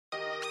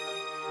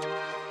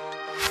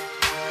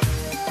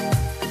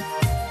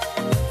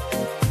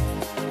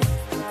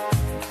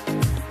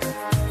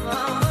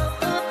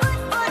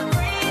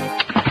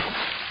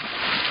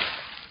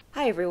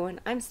Hi everyone,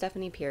 I'm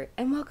Stephanie Peart,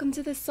 and welcome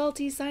to the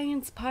Salt-Tea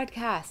Science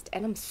Podcast,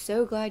 and I'm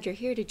so glad you're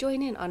here to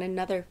join in on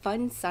another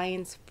Fun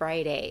Science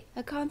Friday,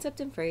 a concept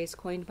and phrase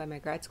coined by my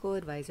grad school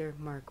advisor,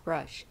 Mark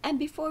Rush. And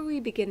before we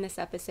begin this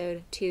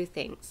episode, two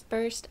things.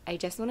 First, I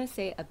just want to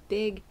say a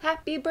big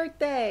happy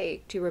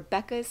birthday to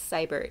Rebecca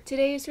Seibert.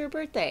 Today is her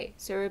birthday,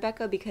 so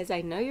Rebecca, because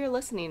I know you're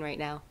listening right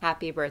now,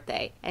 happy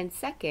birthday. And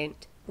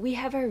second, we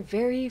have our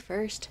very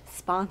first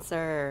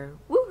sponsor.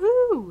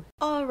 Woohoo!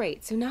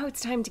 Alright, so now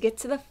it's time to get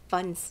to the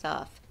fun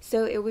stuff.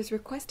 So it was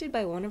requested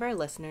by one of our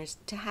listeners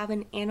to have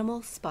an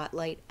animal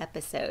spotlight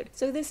episode.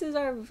 So this is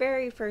our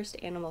very first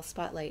animal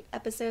spotlight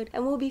episode,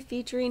 and we'll be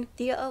featuring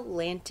the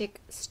Atlantic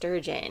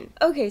Sturgeon.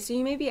 Okay, so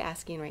you may be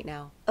asking right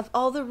now, of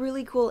all the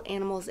really cool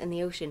animals in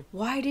the ocean,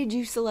 why did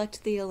you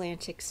select the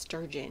Atlantic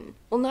Sturgeon?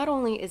 Well, not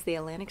only is the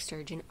Atlantic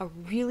Sturgeon a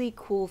really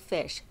cool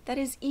fish that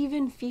is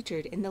even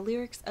featured in the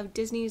lyrics of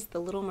Disney's The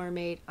Little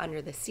Mermaid Under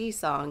the Sea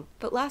song,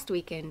 but last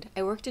weekend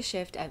I worked a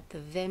shift at the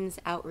VIMS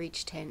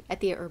outreach tent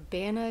at the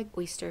Urbana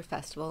Oyster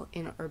Festival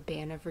in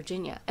Urbana,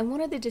 Virginia. And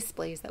one of the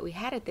displays that we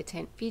had at the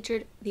tent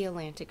featured the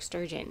Atlantic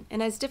Sturgeon.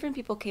 And as different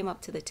people came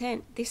up to the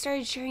tent, they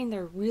started sharing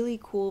their really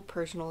cool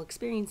personal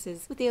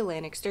experiences with the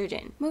Atlantic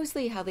Sturgeon.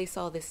 Mostly how they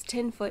saw this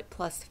 10-foot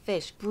plus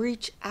fish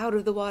breach out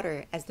of the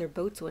water as their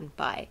boats went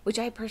by, which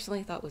I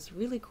personally thought was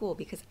really cool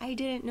because I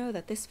didn't know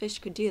that this fish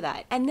could do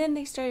that. And then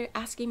they started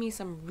asking me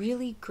some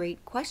really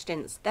great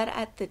questions that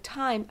at the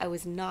time I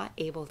was not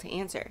able to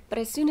answer. But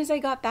as soon as I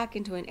got back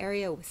into an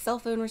area with cell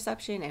phone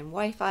reception and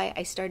Wi-Fi,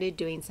 I started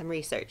doing some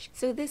research.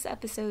 So this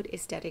episode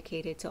is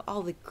dedicated to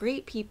all the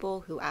great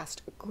people who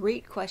asked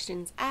great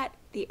questions at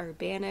the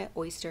Urbana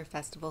Oyster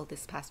Festival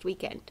this past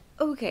weekend.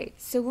 Okay,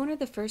 so one of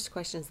the first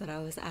questions that I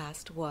was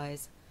asked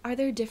was, are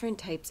there different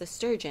types of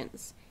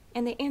sturgeons?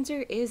 And the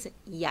answer is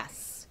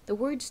yes. The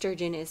word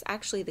sturgeon is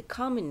actually the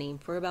common name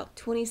for about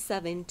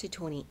 27 to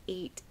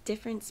 28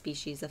 different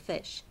species of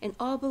fish, and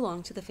all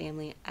belong to the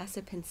family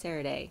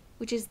Acipenseridae,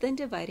 which is then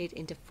divided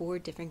into 4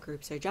 different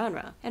groups or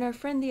genera. And our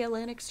friend the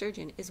Atlantic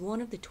Sturgeon is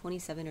one of the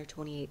 27 or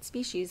 28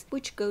 species,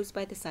 which goes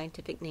by the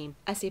scientific name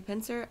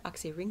Acipenser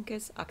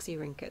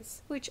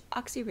oxyrhynchus, which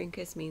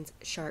oxyrhynchus means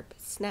sharp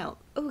snout.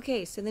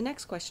 Okay, so the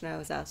next question I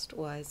was asked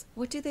was,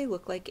 what do they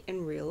look like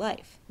in real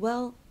life?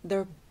 Well,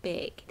 they're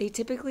big. They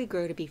typically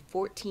grow to be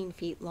 14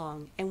 feet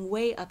long and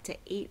weigh up to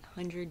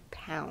 800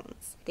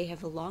 pounds. They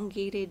have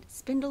elongated,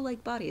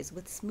 spindle-like bodies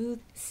with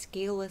smooth,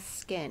 scaleless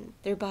skin.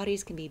 Their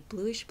bodies can be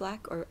bluish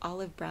black or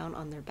olive brown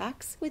on their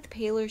backs, with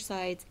paler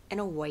sides and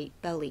a white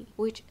belly,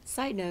 which,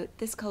 side note,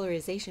 this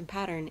colorization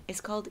pattern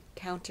is called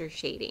counter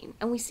shading,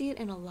 and we see it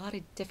in a lot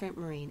of different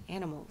marine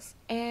animals.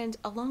 And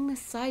along the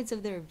sides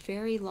of their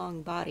very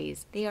long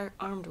bodies, they are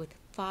armed with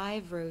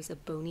 5 rows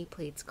of bony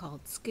plates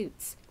called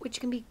scutes, which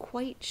can be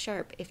quite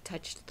sharp if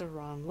touched the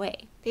wrong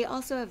way. They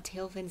also have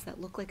tail fins that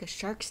look like a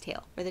shark's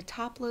tail, where the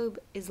top lobe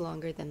is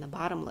longer than the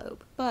bottom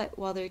lobe. But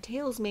while their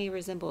tails may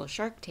resemble a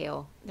shark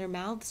tail, their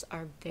mouths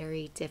are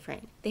very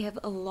different. They have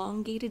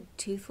elongated,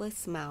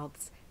 toothless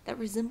mouths that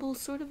resemble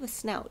sort of a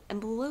snout, and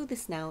below the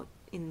snout,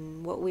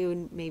 in what we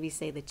would maybe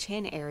say the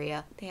chin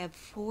area, they have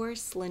 4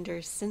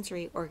 slender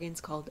sensory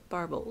organs called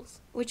barbels,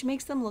 which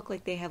makes them look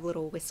like they have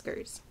little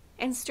whiskers.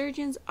 And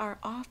sturgeons are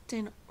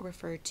often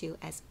referred to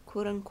as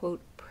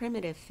quote-unquote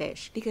primitive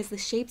fish because the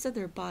shapes of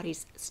their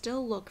bodies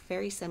still look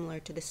very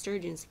similar to the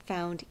sturgeons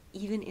found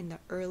even in the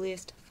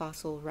earliest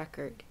fossil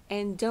record.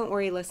 And don't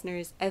worry,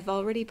 listeners, I've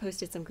already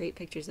posted some great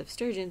pictures of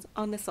sturgeons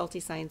on the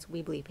Salt-Tea Science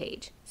Weebly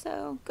page,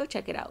 so go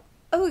check it out.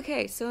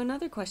 Okay, so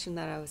another question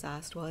that I was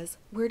asked was,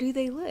 where do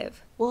they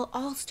live? Well,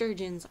 all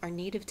sturgeons are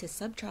native to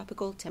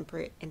subtropical,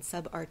 temperate, and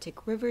subarctic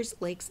rivers,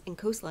 lakes, and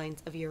coastlines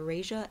of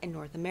Eurasia and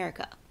North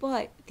America.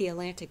 But the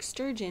Atlantic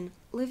sturgeon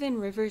live in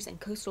rivers and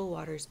coastal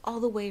waters all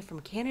the way from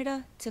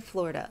Canada to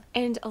Florida.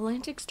 And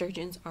Atlantic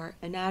sturgeons are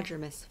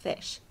anadromous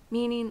fish,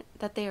 meaning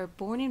that they are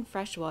born in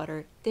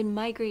freshwater, then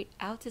migrate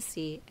out to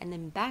sea, and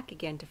then back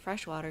again to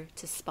freshwater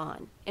to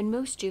spawn. And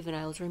most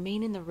juveniles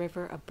remain in the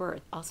river of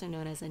birth, also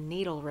known as a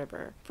natal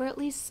river, for at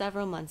least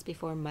several months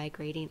before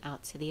migrating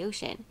out to the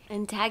ocean.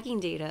 And tagging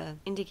data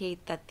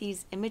indicate that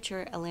these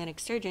immature Atlantic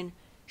sturgeon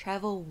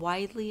travel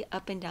widely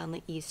up and down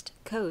the east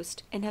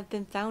coast and have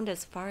been found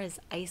as far as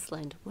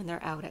Iceland when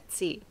they're out at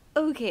sea.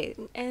 Okay,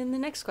 and the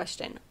next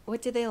question,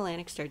 what do the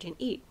Atlantic sturgeon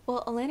eat?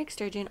 Well, Atlantic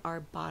sturgeon are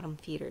bottom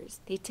feeders.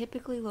 They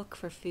typically look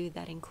for food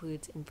that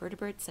includes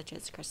invertebrates such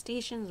as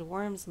crustaceans,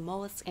 worms,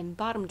 mollusks, and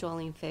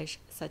bottom-dwelling fish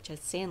such as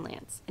sand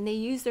lance. And they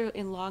use their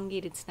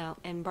elongated snout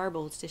and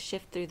barbels to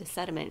shift through the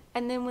sediment,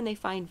 and then when they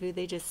find food,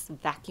 they just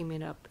vacuum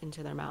it up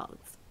into their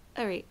mouths.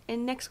 Alright,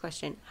 and next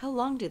question, how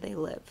long do they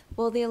live?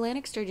 Well, the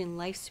Atlantic sturgeon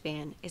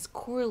lifespan is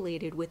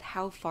correlated with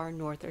how far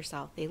north or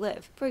south they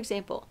live. For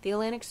example, the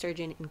Atlantic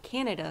sturgeon in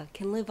Canada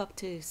can live up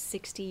to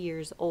 60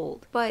 years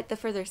old, but the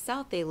further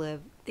south they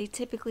live, they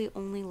typically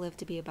only live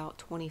to be about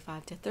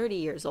 25 to 30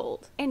 years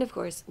old. And of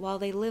course, while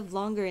they live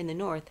longer in the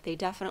north, they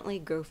definitely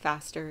grow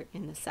faster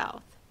in the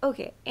south.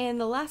 Okay, and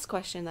the last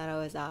question that I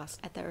was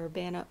asked at the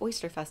Urbana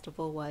Oyster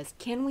Festival was,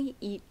 can we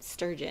eat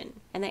sturgeon?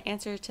 And the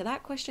answer to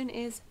that question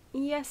is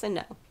yes and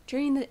no.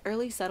 During the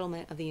early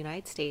settlement of the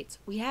United States,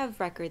 we have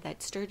record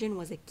that sturgeon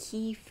was a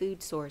key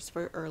food source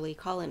for early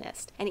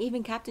colonists, and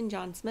even Captain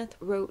John Smith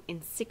wrote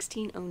in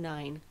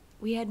 1609,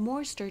 "We had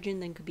more sturgeon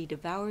than could be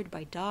devoured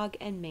by dog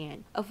and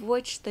man, of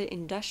which the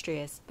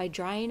industrious, by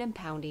drying and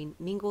pounding,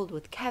 mingled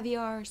with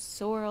caviar,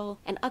 sorrel,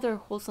 and other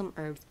wholesome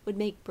herbs, would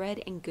make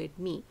bread and good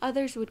meat.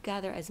 Others would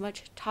gather as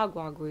much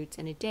togwog roots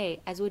in a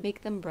day as would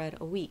make them bread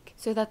a week,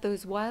 so that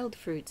those wild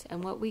fruits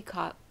and what we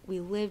caught we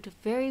lived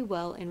very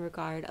well in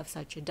regard of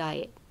such a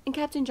diet." And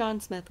Captain John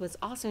Smith was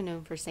also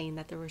known for saying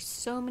that there were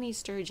so many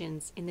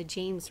sturgeons in the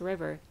James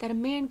River that a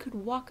man could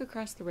walk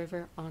across the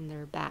river on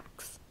their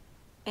backs.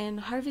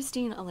 And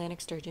harvesting Atlantic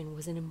sturgeon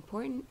was an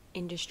important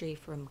industry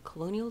from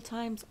colonial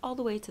times all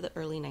the way to the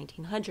early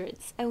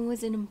 1900s, and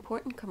was an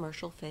important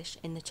commercial fish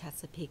in the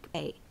Chesapeake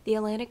Bay. The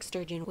Atlantic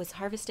sturgeon was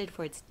harvested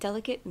for its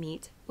delicate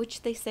meat,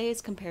 which they say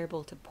is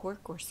comparable to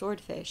pork or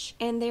swordfish,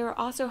 and they were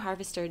also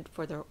harvested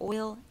for their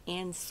oil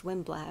and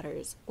swim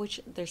bladders, which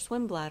their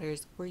swim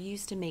bladders were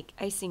used to make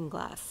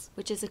isinglass,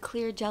 which is a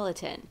clear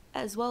gelatin,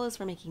 as well as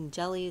for making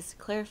jellies,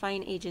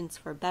 clarifying agents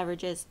for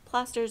beverages,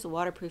 plasters,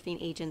 waterproofing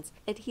agents,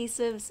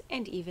 adhesives,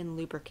 and even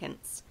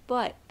lubricants.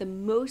 But the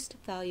most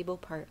valuable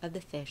part of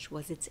the fish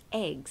was its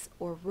eggs,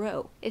 or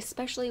roe,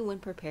 especially when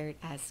prepared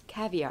as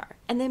caviar.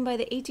 And then by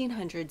the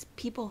 1800s,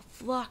 people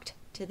flocked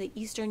to the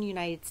eastern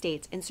United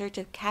States in search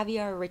of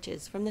caviar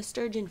riches from the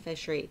sturgeon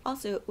fishery,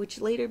 also which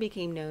later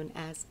became known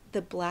as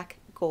the Black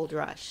Gold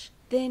Rush.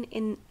 Then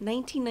in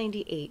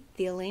 1998,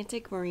 the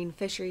Atlantic Marine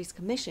Fisheries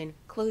Commission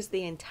closed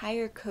the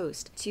entire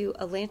coast to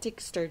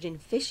Atlantic sturgeon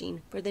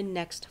fishing for the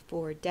next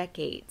 4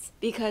 decades,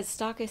 because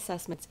stock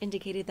assessments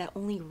indicated that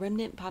only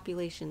remnant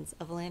populations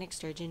of Atlantic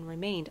sturgeon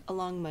remained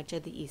along much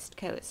of the east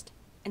coast.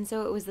 And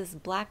so it was this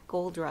black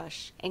gold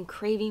rush and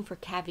craving for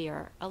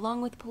caviar,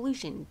 along with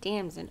pollution,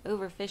 dams, and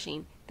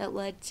overfishing, that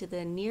led to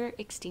the near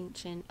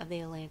extinction of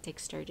the Atlantic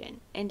sturgeon.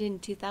 And in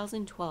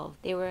 2012,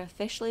 they were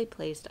officially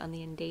placed on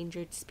the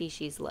endangered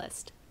species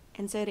list.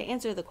 And so to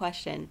answer the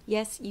question,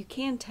 yes, you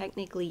can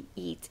technically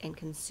eat and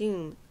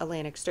consume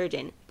Atlantic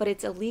sturgeon, but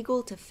it's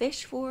illegal to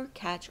fish for,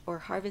 catch, or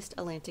harvest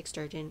Atlantic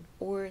sturgeon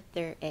or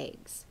their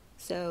eggs.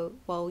 So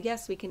while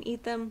yes, we can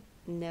eat them,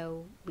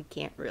 no, we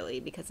can't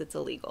really because it's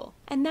illegal.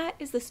 And that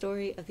is the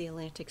story of the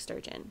Atlantic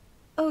sturgeon.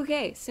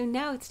 Okay, so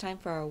now it's time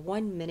for our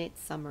 1-minute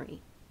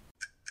summary.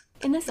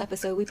 In this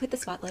episode, we put the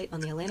spotlight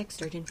on the Atlantic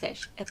sturgeon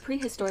fish, a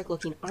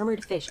prehistoric-looking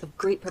armored fish of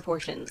great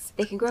proportions.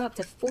 They can grow up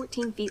to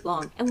 14 feet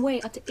long and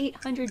weigh up to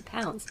 800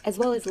 pounds, as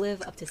well as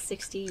live up to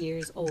 60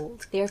 years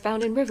old. They are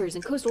found in rivers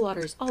and coastal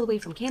waters all the way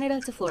from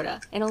Canada to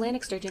Florida, and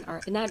Atlantic sturgeon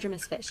are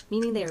anadromous fish,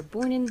 meaning they are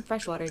born in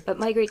freshwater but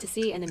migrate to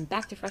sea and then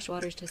back to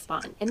freshwaters to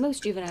spawn. And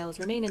most juveniles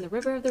remain in the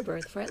river of their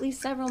birth for at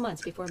least several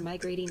months before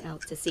migrating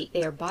out to sea.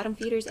 They are bottom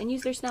feeders and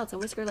use their snouts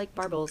and whisker-like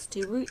barbels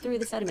to root through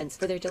the sediments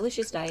for their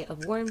delicious diet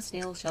of worms,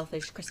 snails,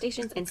 shellfish, crustaceans,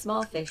 and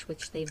small fish,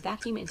 which they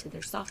vacuum into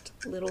their soft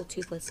little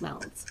toothless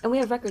mouths. And we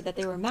have record that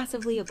they were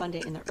massively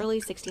abundant in the early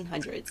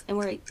 1600s and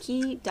were a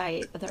key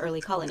diet of the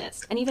early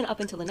colonists. And even up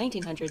until the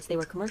 1900s, they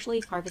were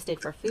commercially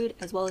harvested for food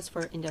as well as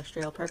for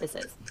industrial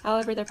purposes.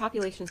 However, their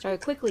population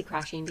started quickly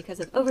crashing because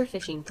of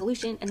overfishing,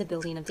 pollution, and the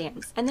building of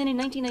dams. And then in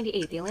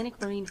 1998, the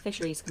Atlantic Marine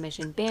Fisheries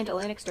Commission banned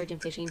Atlantic sturgeon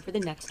fishing for the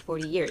next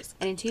 40 years.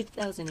 And in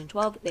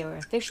 2012, they were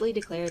officially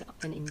declared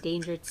an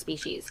endangered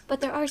species.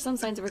 But there are some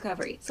signs of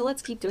recovery, so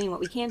let's keep doing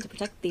what we can to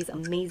protect these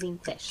amazing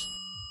fish.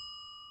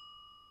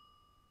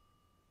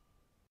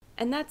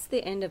 And that's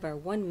the end of our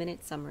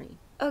 1-minute summary.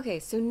 Okay,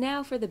 so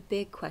now for the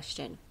big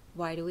question.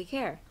 Why do we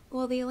care?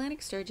 Well, the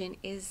Atlantic sturgeon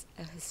is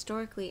a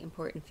historically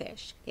important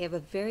fish. They have a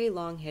very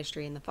long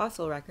history in the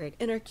fossil record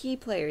and are key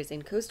players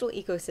in coastal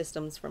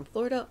ecosystems from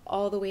Florida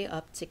all the way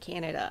up to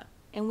Canada.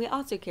 And we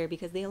also care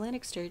because the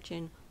Atlantic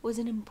sturgeon was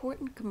an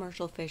important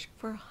commercial fish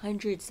for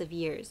hundreds of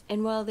years.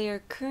 And while they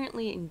are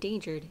currently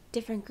endangered,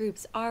 different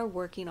groups are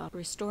working on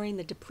restoring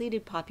the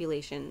depleted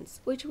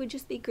populations, which would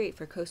just be great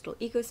for coastal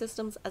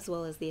ecosystems as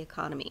well as the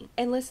economy.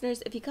 And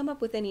listeners, if you come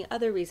up with any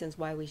other reasons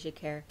why we should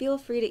care, feel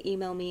free to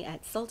email me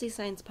at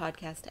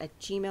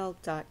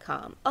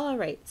saltysciencepodcast@gmail.com.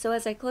 Alright, so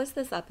as I close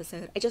this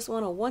episode, I just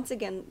want to once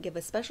again give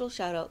a special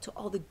shout out to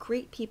all the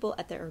great people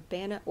at the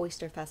Urbana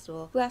Oyster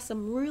Festival who asked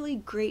some really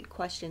great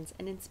questions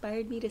and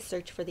inspired me to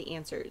search for the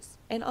answers.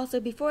 And And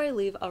also, before I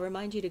leave, I'll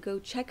remind you to go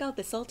check out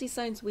the Salty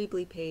Science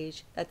Weebly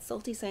page at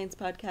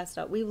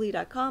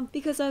saltysciencepodcast.weebly.com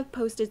because I've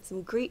posted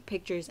some great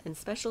pictures and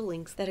special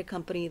links that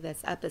accompany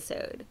this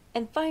episode.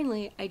 And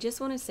finally, I just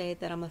want to say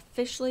that I'm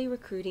officially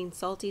recruiting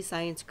Salty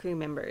Science crew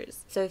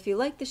members. So if you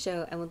like the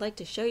show and would like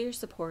to show your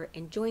support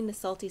and join the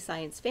Salty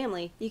Science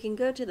family, you can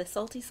go to the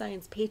Salty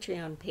Science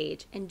Patreon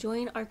page and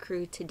join our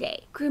crew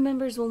today. Crew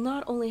members will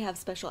not only have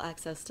special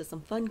access to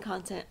some fun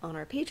content on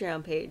our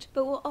Patreon page,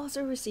 but will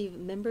also receive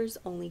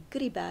members-only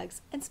goodie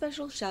bags and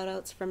special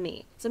shoutouts from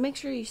me. So make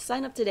sure you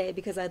sign up today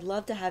because I'd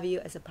love to have you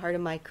as a part of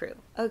my crew.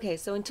 Okay,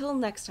 so until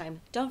next time,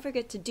 don't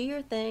forget to do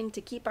your thing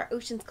to keep our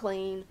oceans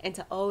clean and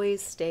to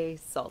always stay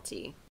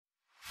salty.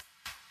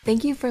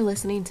 Thank you for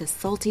listening to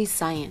Salty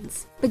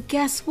Science. But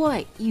guess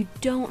what? You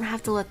don't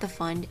have to let the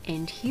fun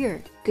end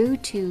here. Go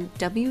to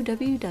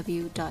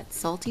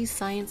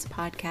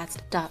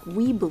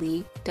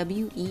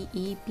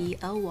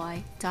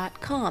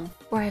www.saltysciencepodcast.weebly.com,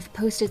 where I've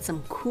posted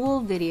some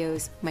cool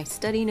videos, my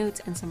study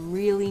notes, and some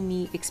really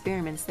neat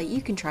experiments that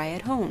you can try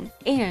at home.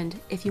 And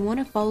if you want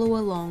to follow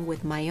along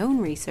with my own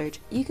research,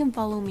 you can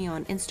follow me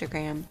on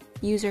Instagram.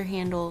 User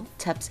handle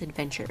Teps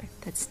Adventure.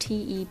 That's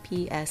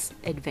TEPS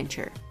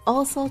Adventure.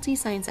 All Salty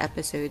Science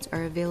episodes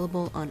are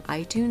available on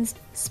iTunes,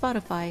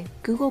 Spotify,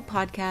 Google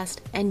Podcast,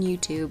 and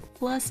YouTube,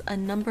 plus a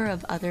number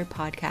of other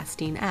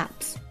podcasting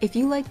apps. If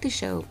you like the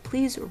show,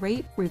 please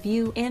rate,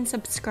 review, and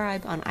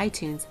subscribe on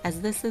iTunes,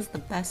 as this is the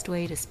best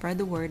way to spread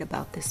the word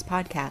about this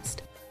podcast.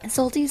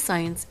 Salty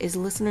Science is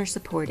listener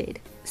supported,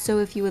 so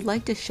if you would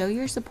like to show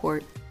your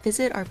support,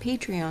 visit our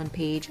Patreon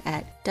page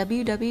at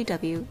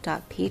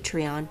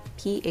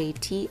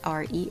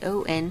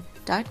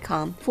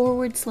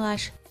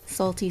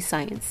www.patreon.com/Salty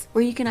Science,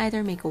 where you can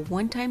either make a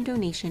one-time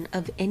donation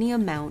of any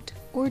amount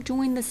or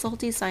join the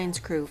Salty Science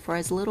crew for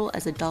as little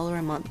as $1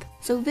 a month.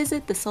 So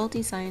visit the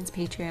Salty Science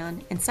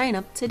Patreon and sign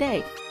up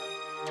today.